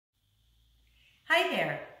Hi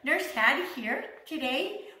there, Nurse Hatty here.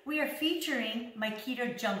 Today we are featuring my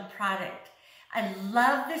KetoJump product. I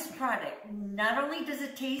love this product. Not only does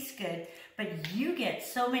it taste good, but you get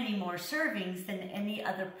so many more servings than any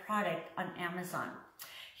other product on Amazon.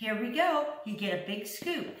 Here we go. You get a big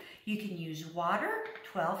scoop. You can use water,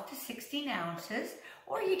 12 to 16 ounces,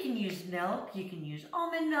 or you can use milk. You can use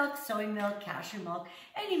almond milk, soy milk, cashew milk,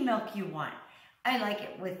 any milk you want. I like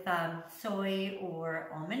it with soy or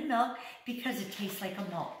almond milk because it tastes like a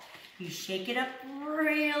milk. You shake it up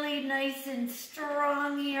really nice and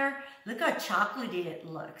strong here. Look how chocolatey it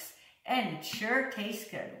looks. And it sure tastes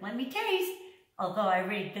good. Let me taste, although I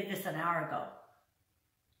already did this an hour ago.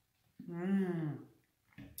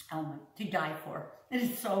 To die for. It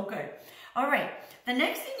is so good. All right, the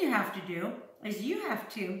next thing you have to do is you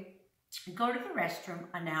have to go to the restroom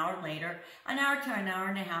an hour later, an hour to an hour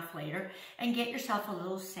and a half later, and get yourself a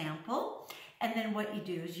little sample. And then what you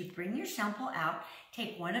do is you bring your sample out,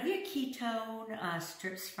 take one of your ketone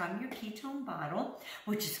strips from your ketone bottle,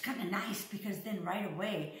 which is kind of nice because then right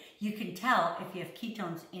away you can tell if you have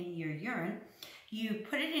ketones in your urine. You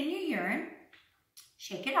put it in your urine,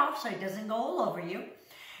 shake it off so it doesn't go all over you.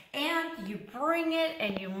 And you bring it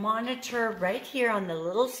and you monitor right here on the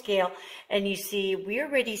little scale, and you see, we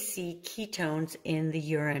already see ketones in the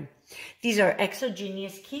urine. These are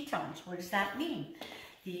exogenous ketones. What does that mean?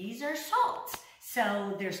 These are salts.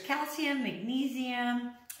 So there's calcium,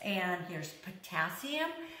 magnesium, and here's potassium,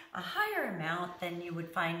 a higher amount than you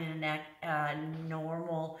would find in a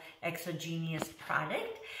normal exogenous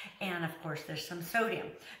product. And of course, there's some sodium.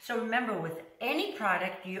 So remember, with any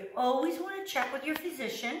product, you always want to check with your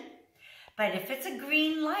physician. But if it's a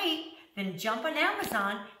green light, then jump on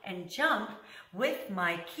Amazon and jump with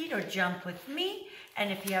my KetoJump with me.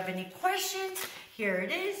 And if you have any questions, here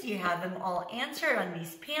it is. You have them all answered on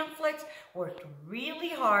these pamphlets. Worked really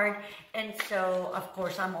hard. And so, of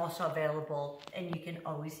course, I'm also available, and you can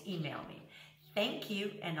always email me. Thank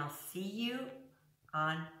you, and I'll see you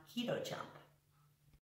on KetoJump.